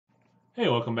Hey,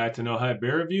 welcome back to No Hype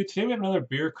Beer Review. Today we have another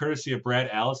beer courtesy of Brad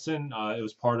Allison. It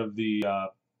was part of the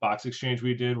box exchange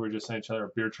we did. We're just sending each other a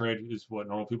beer trade, is what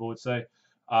normal people would say.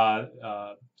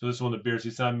 So this is one of the beers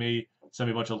he sent me a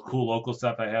bunch of cool local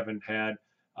stuff I haven't had.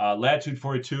 Latitude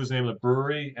 42 is the name of the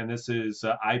brewery, and this is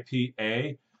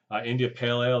I.P.Eh, India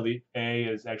Pale Ale. The A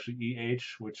is actually EH,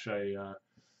 which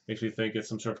makes me think it's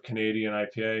some sort of Canadian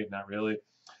IPA. Not really.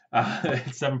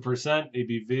 It's 7%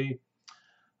 ABV.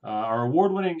 Our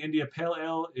award-winning India Pale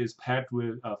Ale is packed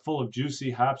with full of juicy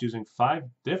hops using 5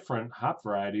 different hop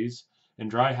varieties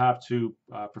and dry hop to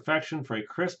perfection for a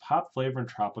crisp hop flavor and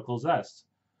tropical zest,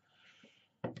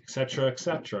 etc.,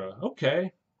 etc.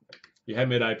 Okay, you had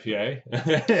mid IPA,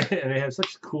 and they have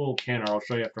such a cool can art. I'll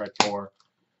show you after I pour.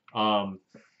 Um,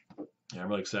 yeah, I'm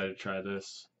really excited to try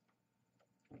this.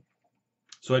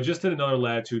 So I just did another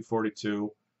Latitude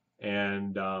 42,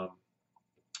 and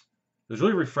it was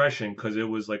really refreshing because it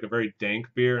was like a very dank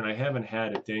beer, and I haven't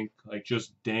had a dank, like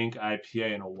just dank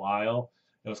IPA in a while.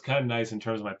 It was kind of nice in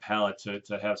terms of my palate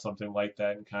to have something like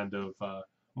that and kind of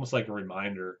almost like a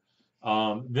reminder.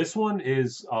 This one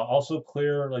is also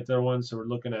clear like the other ones, so we're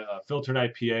looking at filtered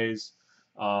IPAs.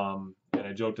 And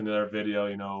I joked in the other video,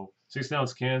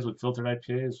 16-ounce cans with filtered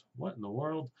IPAs. What in the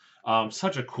world?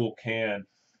 Such a cool can.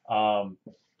 Um,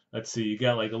 let's see, you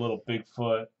got like a little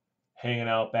Bigfoot hanging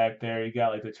out back there. You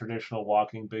got like the traditional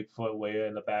walking Bigfoot way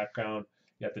in the background.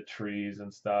 You got the trees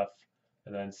and stuff,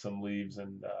 and then some leaves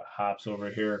and hops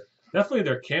over here. Definitely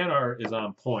their can art is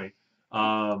on point.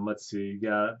 Let's see, you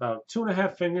got about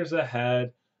 2.5 fingers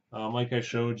ahead. Like I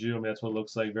showed you, I mean that's what it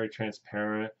looks like. Very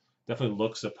transparent. Definitely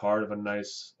looks a part of a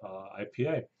nice IPA.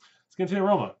 Let's get into the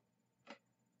aroma.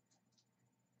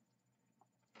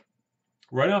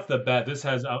 Right off the bat, this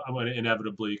has, I'm going to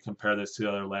inevitably compare this to the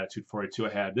other Latitude 42 I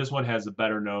had. This one has a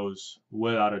better nose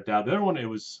without a doubt. The other one, it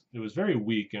was very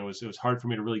weak and it was hard for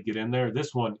me to really get in there.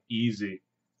 This one, easy.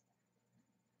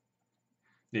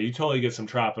 Yeah, you totally get some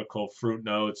tropical fruit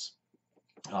notes.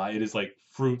 It is like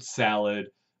fruit salad.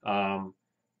 Um,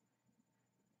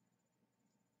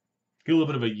 get a little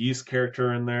bit of a yeast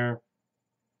character in there.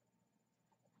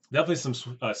 Definitely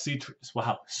some citrus.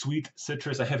 Wow, sweet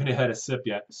citrus. I haven't had a sip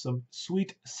yet. Some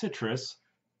sweet citrus.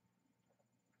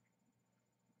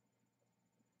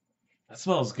 That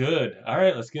smells good. All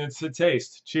right, let's get into the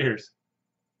taste. Cheers.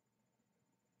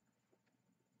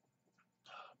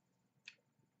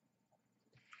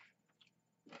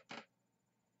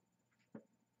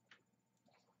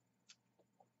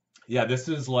 Yeah, this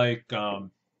is like so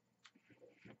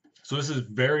this is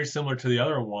very similar to the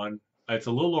other one. It's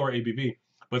a little lower ABV,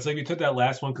 but it's like we took that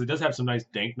last one because it does have some nice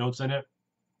dank notes in it.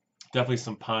 Definitely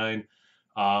some pine,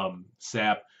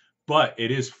 sap, but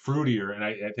it is fruitier, and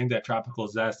I think that tropical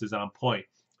zest is on point.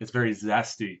 It's very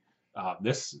zesty.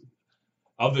 This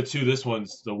of the two, this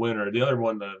one's the winner. The other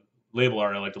one, the label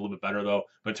art, I liked a little bit better though.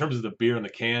 But in terms of the beer in the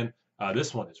can,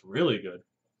 this one is really good.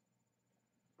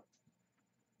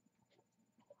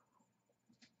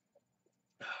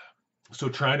 So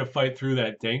trying to fight through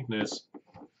that dankness,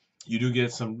 you do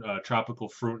get some tropical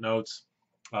fruit notes.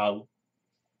 A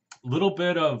little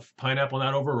bit of pineapple,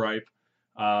 not overripe.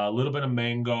 A little bit of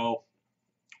mango.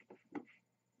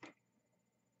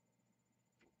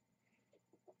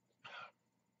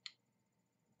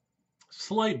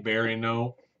 Slight berry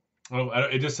note. Oh,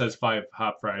 it just says 5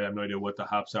 hop variety. I have no idea what the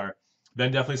hops are.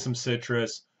 Then definitely some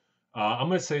citrus. I'm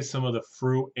gonna say some of the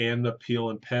fruit and the peel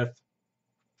and pith.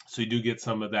 So you do get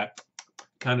some of that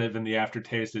kind of in the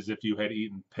aftertaste as if you had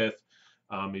eaten pith.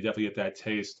 You definitely get that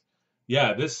taste.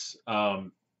 Yeah, this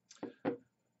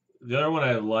the other one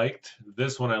I liked.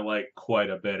 This one I like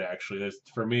quite a bit actually. This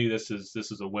for me, this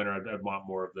is a winner. I'd want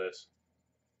more of this.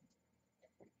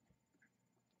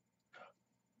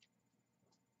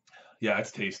 Yeah,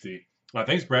 it's tasty.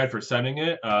 Thanks, Brad, for sending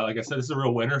it. Like I said, this is a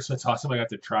real winner, so it's awesome. I got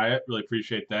to try it. Really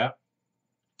appreciate that.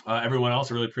 Everyone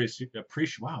else, I really appreciate.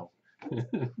 Wow,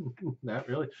 not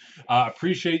really.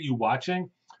 Appreciate you watching.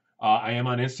 I am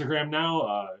on Instagram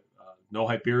now. No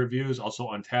Hype Beer Reviews. Also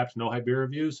Untapped No Hype Beer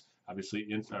Reviews. Obviously,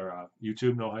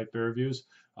 YouTube No Hype Beer Reviews.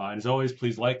 And as always,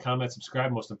 please like, comment,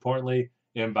 subscribe. Most importantly,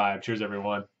 imbibe. Cheers,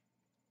 everyone.